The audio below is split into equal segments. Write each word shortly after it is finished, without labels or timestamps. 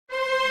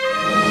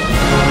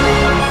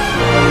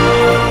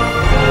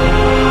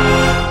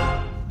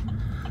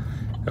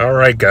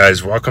Alright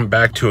guys, welcome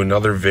back to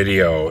another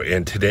video,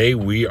 and today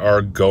we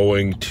are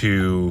going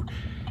to,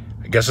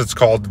 I guess it's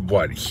called,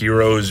 what,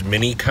 Heroes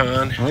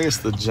Mini-Con? I think it's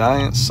the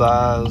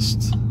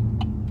giant-sized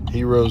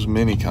Heroes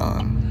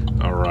Mini-Con.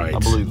 Alright. I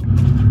believe.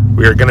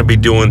 We are going to be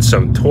doing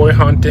some toy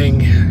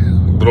hunting,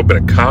 a little bit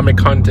of comic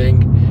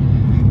hunting,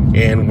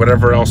 and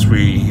whatever else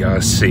we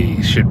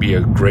see. Should be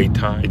a great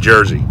time. Hey,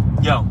 Jersey.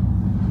 Yo.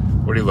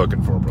 What are you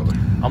looking for, brother?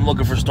 I'm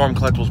looking for Storm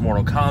Collectibles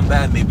Mortal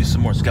Kombat, maybe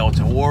some more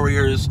Skeleton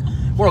Warriors,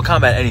 Mortal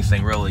Kombat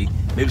anything really.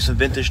 Maybe some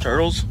vintage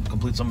Turtles,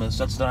 complete some of the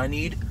sets that I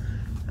need,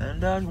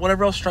 and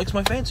whatever else strikes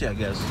my fancy, I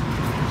guess.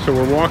 So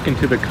we're walking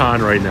to the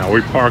con right now.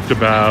 We parked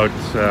about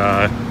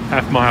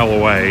half mile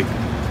away.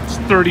 It's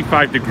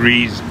 35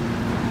 degrees,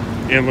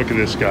 and look at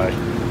this guy.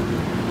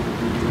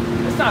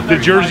 It's not the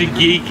Jersey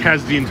Geek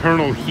has the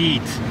internal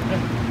heat,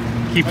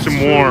 keeps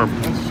him warm.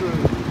 That's true.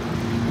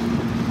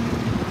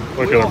 Look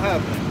We at don't him.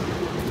 have that.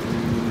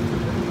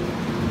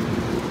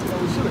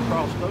 We should have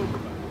crossed over.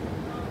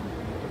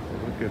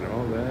 Look at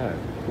all that.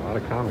 A lot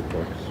of comic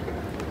books.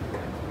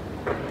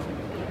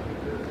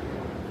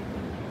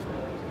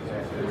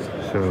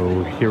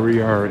 So here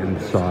we are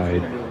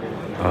inside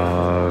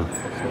of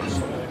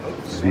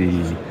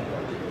the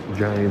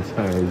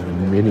giant-sized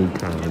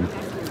mini-con.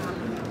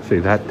 Say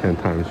that 10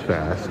 times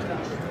fast.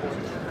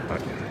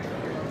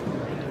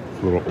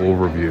 A little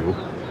overview.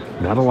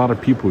 Not a lot of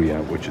people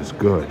yet, which is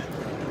good.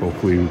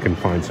 Hopefully we can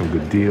find some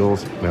good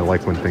deals. And I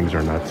like when things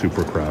are not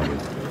super crowded.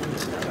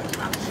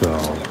 So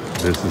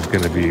this is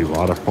going to be a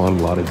lot of fun,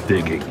 a lot of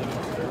digging.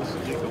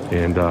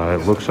 And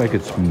it looks like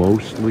it's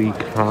mostly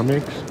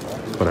comics,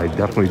 but I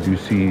definitely do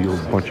see a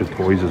bunch of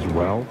toys as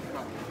well.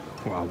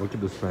 Wow, look at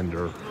this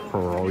vendor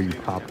for all you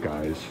pop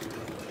guys.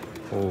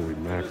 Holy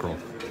mackerel.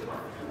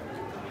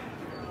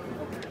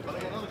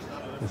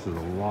 This is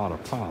a lot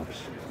of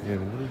pops.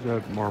 And what is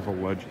that Marvel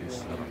Legends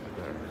set up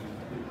there?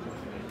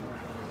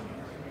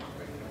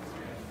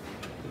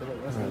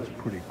 That's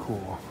pretty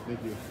cool.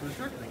 Thank you. For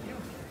sure, thank you.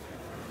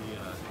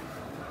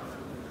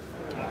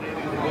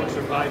 The books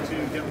are buy two,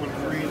 get one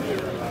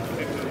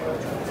free.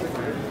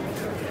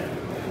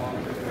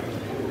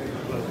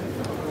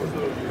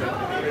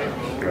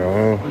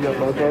 Oh, You got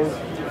logos?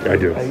 I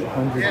do.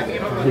 800.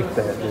 Get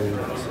that, dude.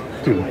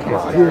 Dude,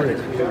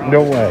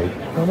 no way.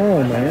 Come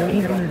on, man.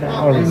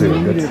 Oh, $800. dude,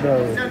 You need that's- it,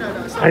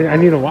 though. I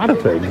need a lot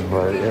of things,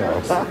 but yeah.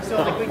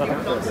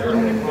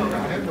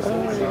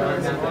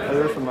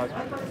 There's some nice.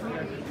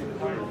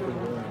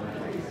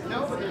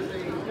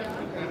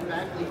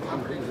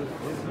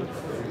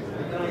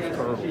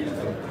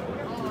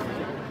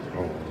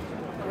 Oh,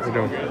 I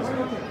don't.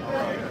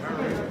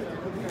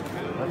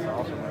 That's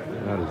awesome,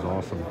 right? That is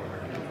awesome.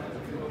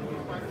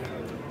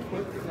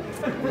 Look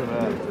at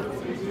that.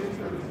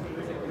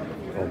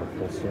 Oh, the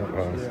full set.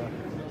 Yeah.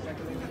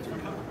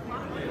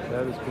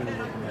 That is cool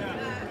looking right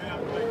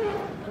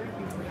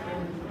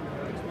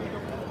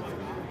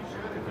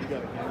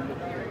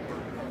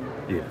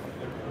Yeah.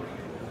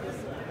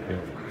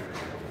 Yeah.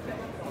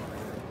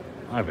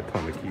 I have a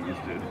ton of keys, dude.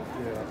 there.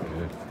 Yeah.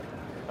 Yeah.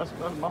 That's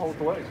my whole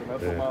collection.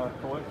 That's Yeah. what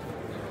my collection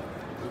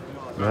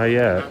Not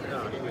yet.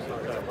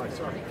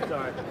 Sorry.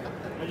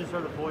 I just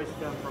heard a voice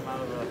come from out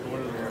of the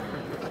blue there.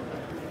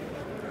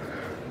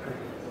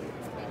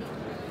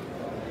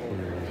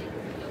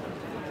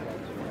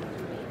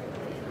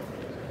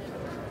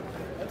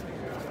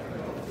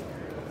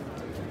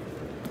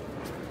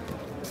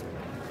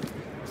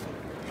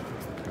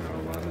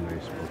 A lot of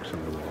nice books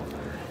on the wall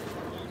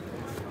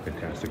there.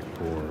 Fantastic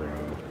Four,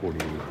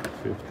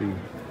 48-50.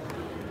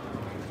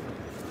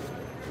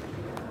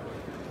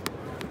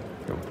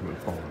 Ultimate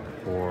Fallen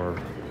 4.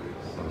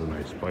 A lot of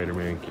nice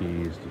Spider-Man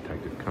keys,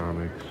 Detective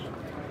Comics,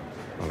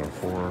 a lot of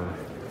horror.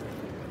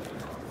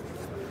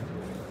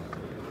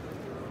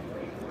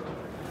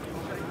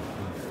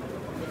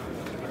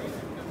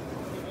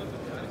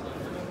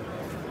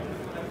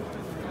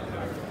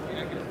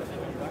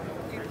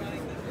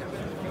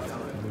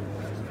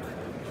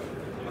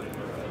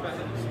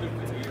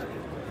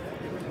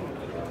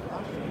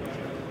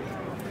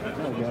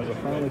 Oh, guys, I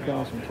finally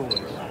found some toys.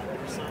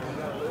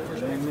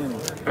 Amen.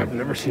 I've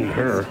never seen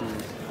her.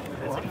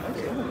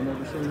 I've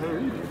never seen her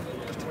either.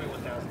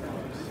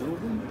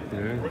 Sylvan?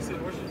 Yeah.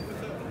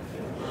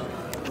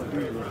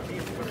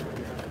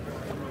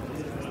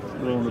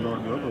 Glow in the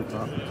dark Robo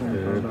Top for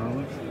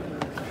 $25.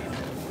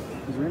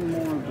 Is there any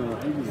more of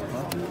the Ages of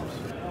Apocalypse?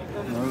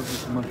 No, it's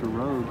just a bunch of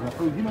rogues.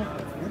 Oh, you know,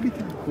 that'd be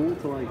kind of cool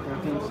to like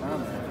have him sign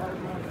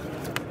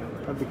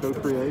that. Have the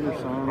co-creator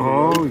sign. the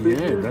Oh, rogue yeah,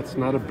 figure. that's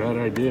not a bad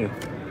idea.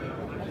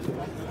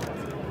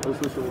 This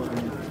is the one.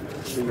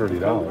 $30. The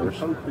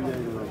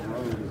co-creator of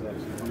Rogue is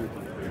actually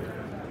here.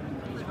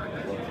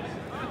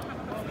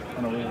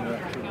 I know we have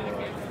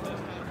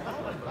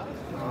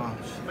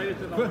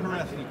Quit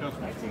harassing the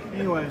customer.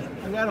 Anyway,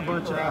 I got a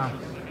bunch of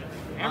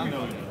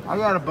I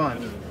got a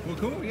bunch. Well,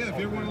 cool. Yeah, if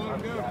you ever want to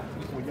let them go,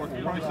 work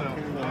the price out.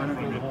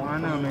 I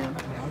know, man.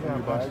 I got a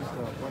bunch of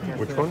stuff. Like I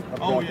Which said, one?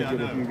 Oh, yeah, I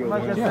know.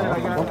 Like I said, I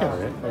got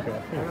Okay.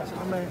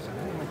 I made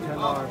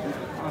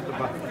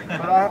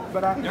 $10.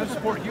 But I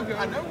support you guys.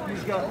 I know.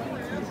 He's got.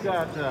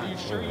 Are you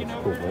sure you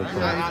know? Cool. He's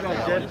got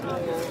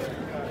Deadpool.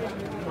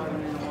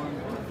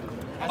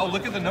 Oh,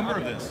 look at the number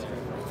of this.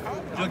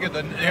 Look at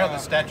the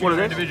statues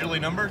are individually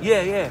numbered.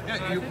 Yeah, yeah.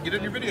 Yeah, you get it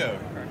in your video.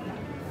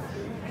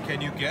 Can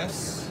you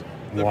guess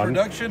the One.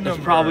 production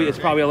number? It's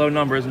probably a low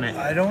number, isn't it?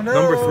 I don't know.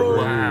 Number 3.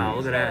 Wow,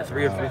 look at that.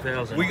 3 or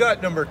 3,000. We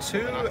got number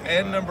 2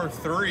 and number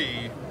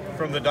 3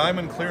 from the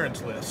diamond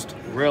clearance list.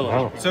 Really?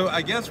 Wow. So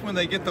I guess when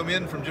they get them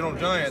in from General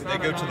Giant, they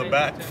go to the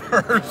back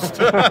first,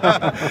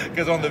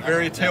 because on the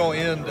very tail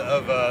end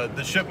of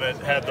the shipment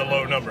had the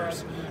low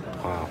numbers.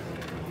 Wow.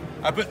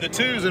 I put the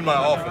 2s in my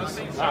office.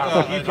 You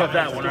got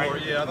that one, right?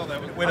 Yeah, I thought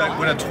that was.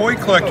 When a toy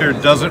collector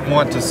doesn't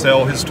want to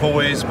sell his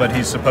toys, but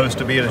he's supposed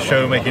to be at a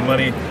show making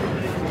money,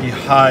 he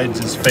hides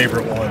his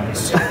favorite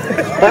ones.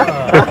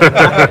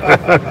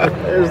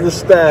 There's the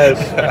stash.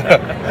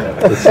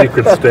 The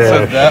secret So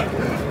stash. that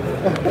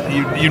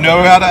you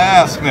know how to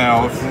ask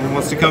now if he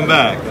wants to come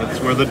back. That's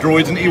where the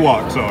droids and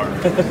Ewoks are.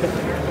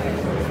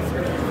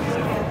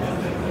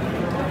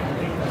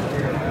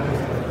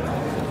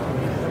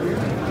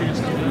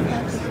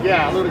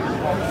 Yeah, a little.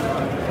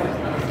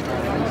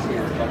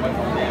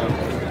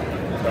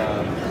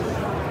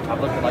 I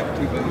looked at like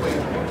 2 movies. So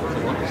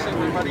what you see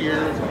everybody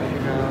here?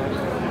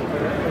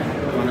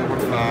 You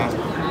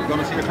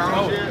gonna see the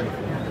comics yet?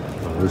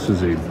 This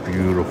is a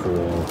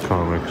beautiful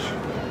comics.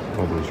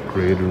 All those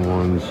graded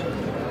ones.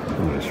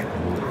 And this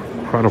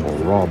incredible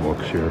raw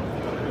books here.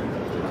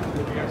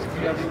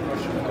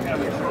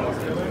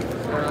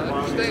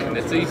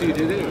 It's easy to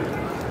do.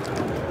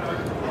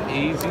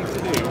 Easy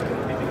to do.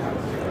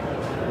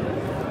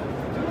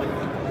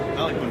 I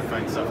like when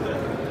find stuff that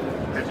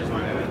catches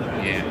my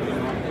eye. Yeah.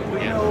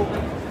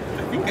 I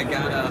think I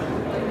got a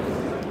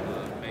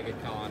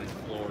MegaCon in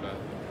Florida,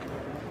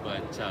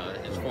 but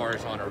as far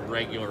as on a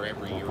regular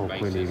every year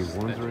Oakland basis,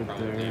 81's that's right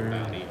probably there.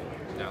 about it.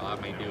 Now I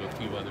may do a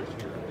few others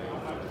here and there.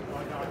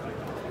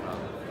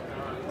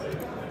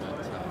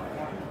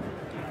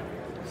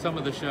 But some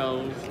of the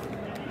shows,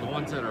 the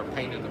ones that are a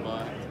pain in the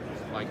butt,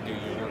 like New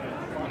York,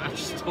 I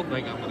just don't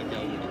think I'm going to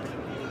go with it.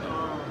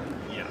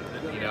 Yeah.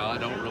 You know, I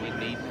don't really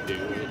need to do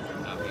it.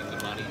 I mean, the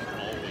money's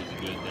always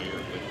good there,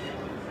 but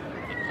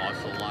it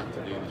costs a lot to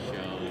do the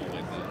show,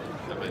 and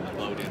the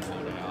load in,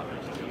 load out is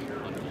just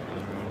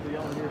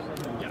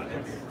unbelievable. Yeah.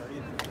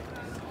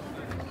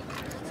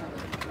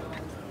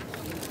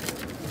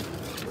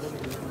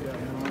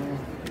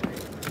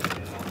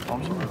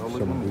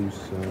 Some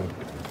loose.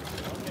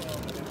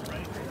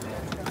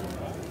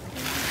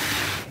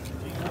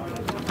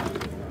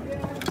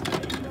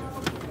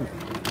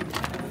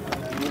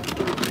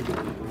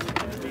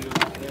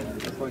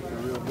 It's like the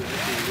real deal.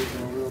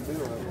 Real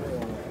deal out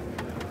there.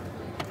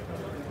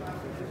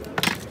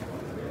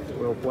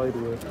 Well played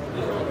with.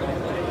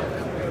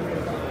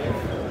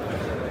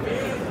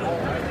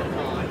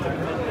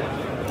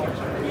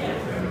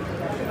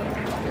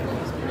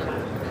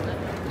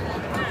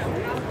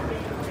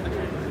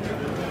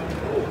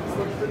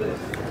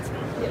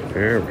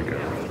 There we go.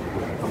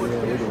 Yeah, look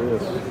at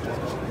this.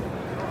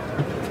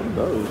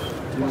 Those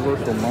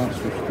Universal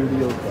Monster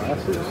Studio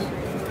Classics. I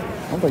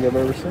don't think I've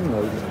ever seen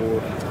those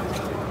before.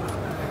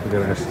 We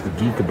gotta ask the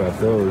geek about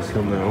those.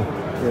 He'll know.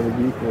 Yeah, the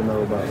geek will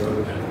know about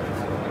those.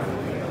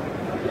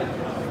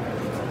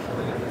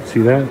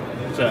 See that?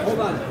 What's that? Hold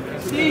on.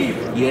 Steve!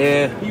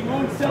 Yeah. He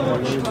won't sell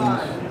it.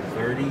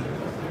 30.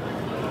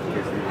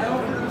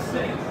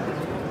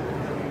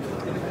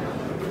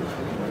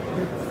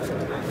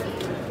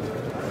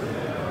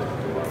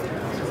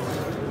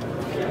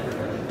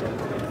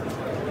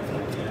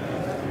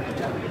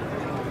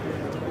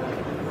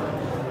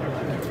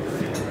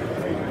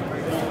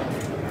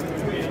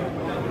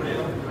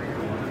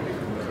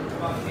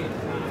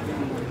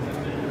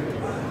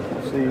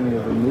 See any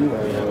of the new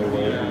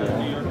AOA?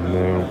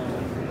 No.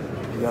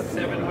 You got the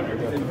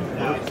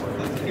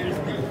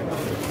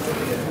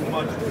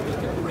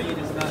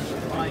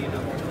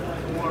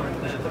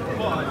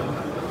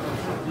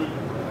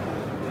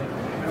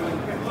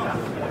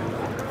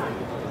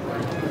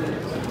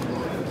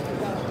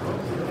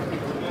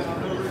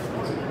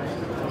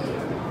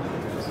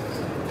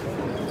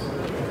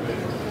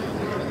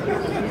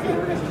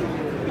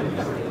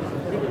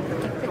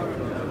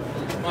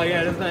Oh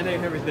yeah, that's not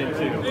everything too.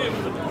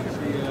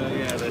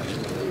 Yeah, that's.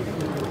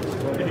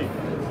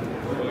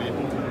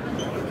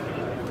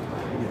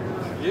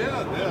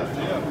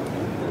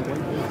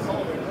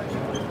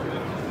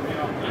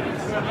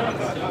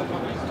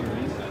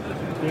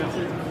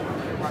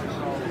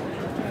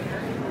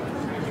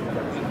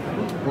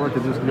 Or I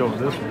could just go with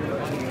this one.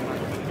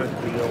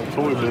 The old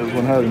Toy Biz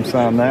one had him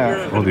sign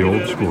that. Oh, the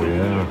old school,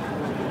 yeah.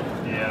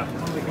 Yeah.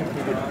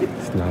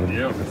 It's not.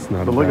 It's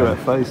not. But look at bad.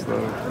 that face,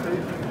 though.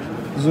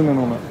 Zoom in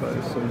on that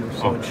face. So you're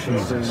Oh,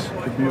 Jesus.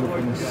 The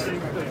beautifulness.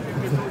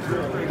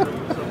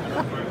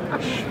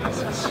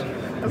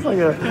 That's like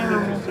a,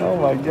 oh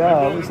my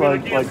God, it's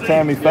like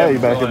Tammy Faye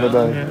back in the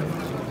day.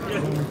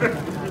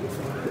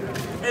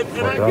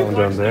 Like that one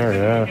down there,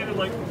 yeah.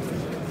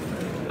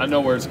 I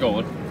know where it's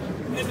going.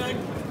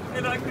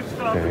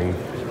 Dang.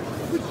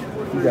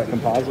 You got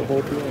composite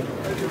Hulk here?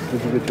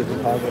 Did you get your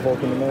composite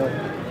Hulk in the mail?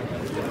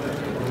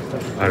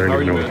 I don't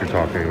even know what you're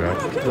talking about.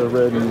 The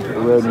red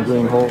and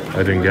green Hulk.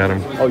 I didn't get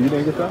him. Oh, you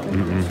didn't get that one?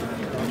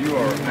 You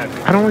are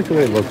happy. I don't like the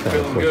way it looks on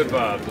Feeling it. good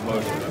vibes,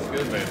 emotion. That's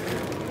good, man.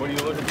 What are you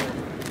looking for?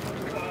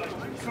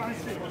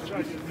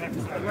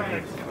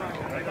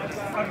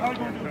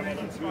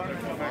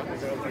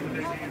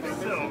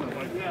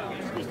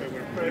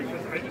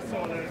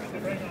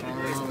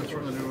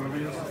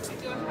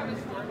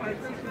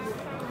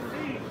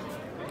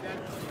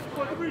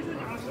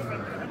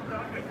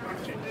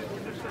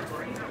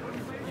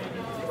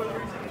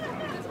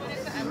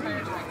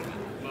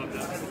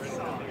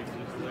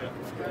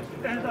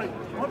 And like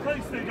one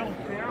place they don't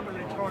care, but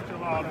they charge a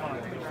lot of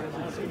money.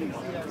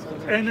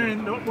 And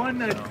then the one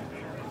that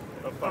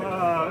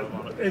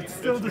it's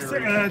still the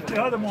same.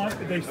 The other one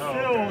they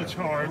still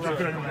charge a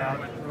good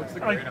amount.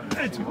 Like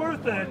it's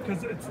worth it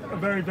because it's a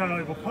very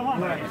valuable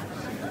comic.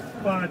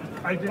 But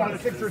I did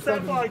 6 or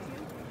 7 like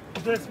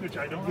this, which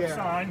I don't have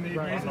signed. The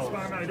Amazing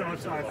Spider-Man I don't have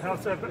signed.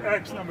 House of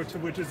X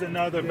 #2, which is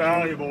another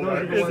valuable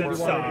that isn't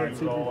signed.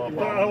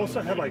 But I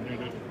also have like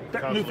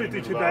New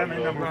 52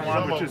 Batman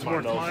 #1, which is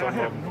worth money. I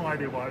have no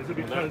idea why. Is it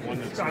because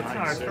it's Scott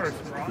Snyder's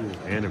first run?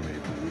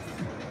 Animated.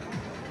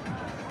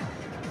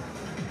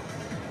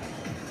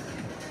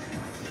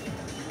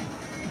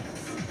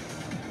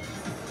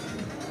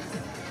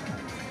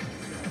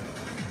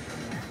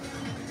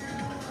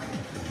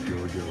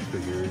 JoJo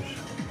figures.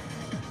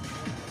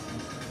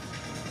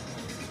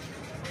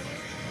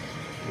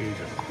 These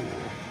are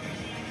cool.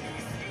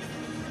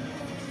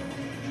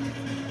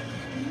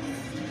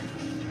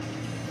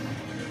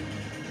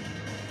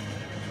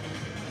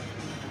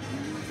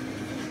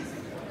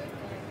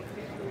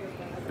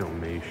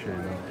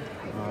 Filmation,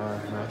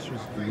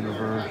 Masters of the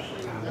Universe.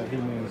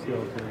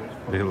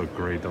 They look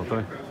great, don't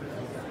they?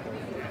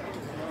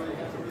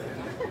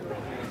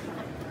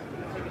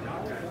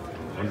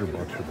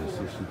 $100 for this.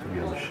 This is to be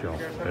on the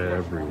shelf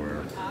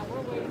everywhere.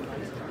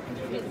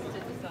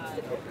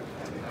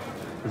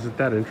 Is it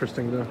that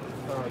interesting though?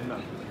 No.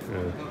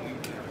 Yeah.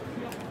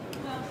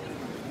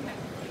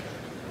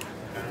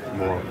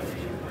 More.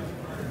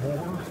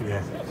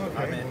 Yeah.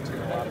 I'm into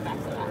a lot of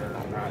people that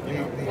are not. The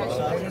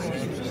sizes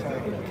is just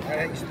like,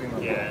 I used to be my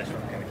yeah. So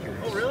I'm kind of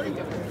curious. Oh, really?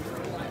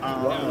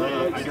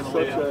 It's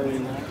such a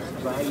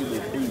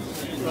valuable piece.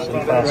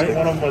 Fantastic.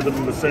 One of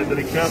them was the set that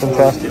he kept.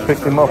 Fantastic.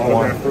 Picked him up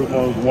one.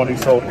 One he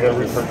sold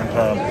every freaking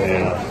time.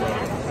 Yeah.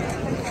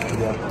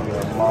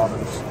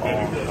 Modern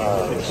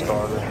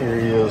starter. Here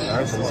he is.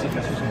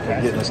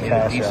 Getting his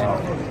cash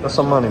out. That's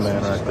a money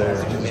man right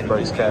there. He just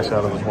breaks cash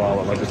out of his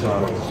wallet like it's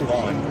not.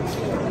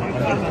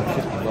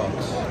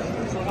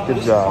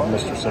 Good job,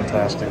 Mr.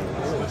 Fantastic.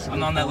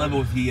 I'm on that level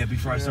with you yet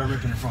before I start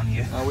ripping in front of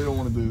you. We don't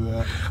want to do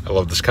that. I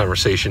love this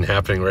conversation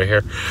happening right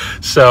here.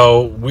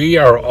 So we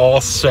are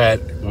all set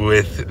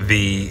with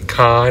the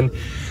con.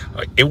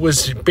 It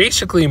was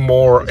basically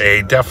more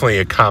definitely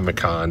a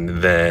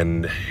Comic-Con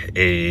than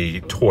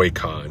a toy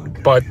con,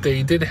 but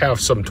they did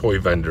have some toy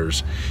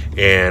vendors,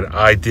 and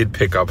I did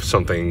pick up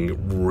something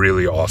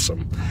really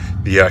awesome.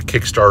 The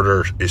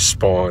Kickstarter is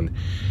Spawn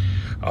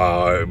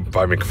by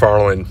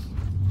McFarlane,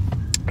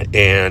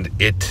 and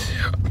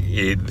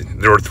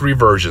there were 3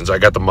 versions. I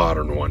got the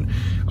modern one.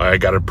 I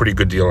got a pretty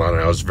good deal on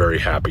it. I was very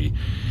happy.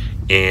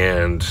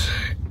 And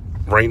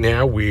right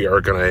now we are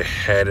gonna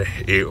head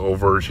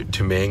over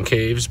to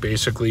Mancave's,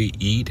 basically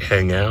eat,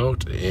 hang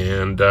out,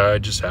 and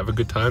just have a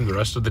good time the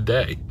rest of the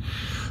day.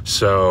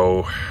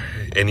 So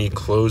any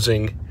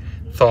closing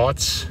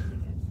thoughts?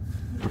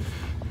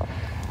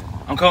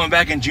 I'm coming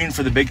back in June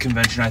for the big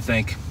convention, I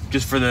think,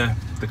 just for the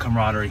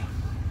camaraderie.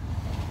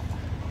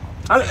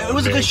 It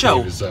was a good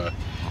show.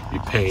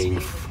 You're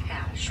paying.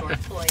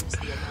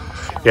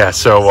 Yeah,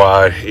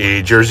 so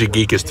Jersey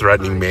Geek is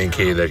threatening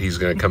Mancave that he's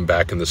going to come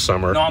back in the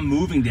summer. No, I'm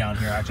moving down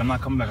here, actually. I'm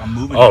not coming back. I'm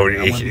moving. Oh,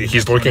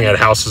 he's looking at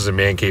houses in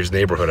Mancave's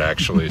neighborhood,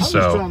 actually. I'm just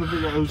trying to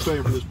figure out who's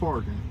paying for this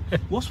parking.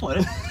 We'll split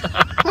it.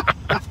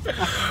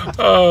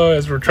 Oh,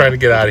 as we're trying to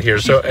get out of here.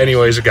 So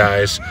anyways,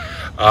 guys,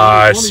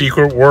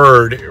 secret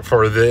word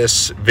for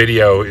this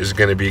video is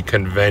going to be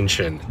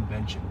convention.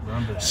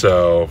 Remember that.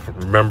 So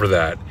remember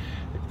that.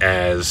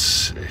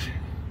 As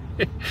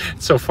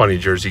it's so funny,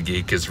 Jersey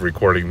Geek is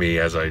recording me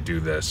as I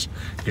do this.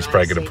 He's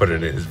probably going to put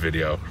it in his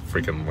video.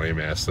 Freaking lame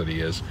ass that he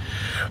is.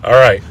 All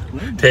right,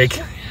 take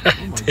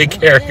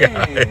care,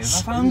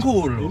 guys.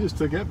 You just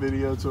took that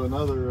video to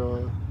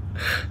another.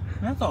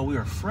 I thought we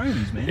were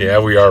friends, man. Yeah,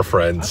 we are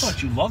friends. I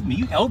thought you loved me.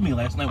 You held me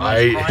last night when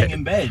I was crying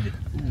in bed.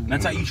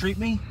 That's how you treat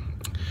me?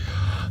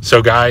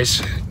 So,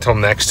 guys, till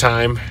next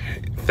time.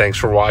 Thanks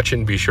for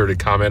watching. Be sure to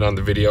comment on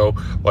the video,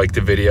 like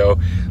the video.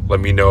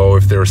 Let me know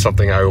if there was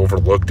something I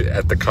overlooked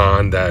at the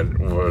con that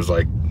was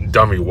like,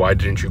 dummy, why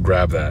didn't you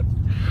grab that?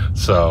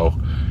 So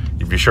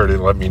you be sure to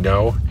let me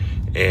know.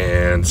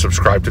 and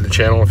subscribe to the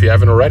channel if you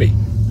haven't already.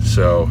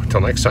 So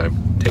until next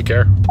time, take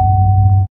care.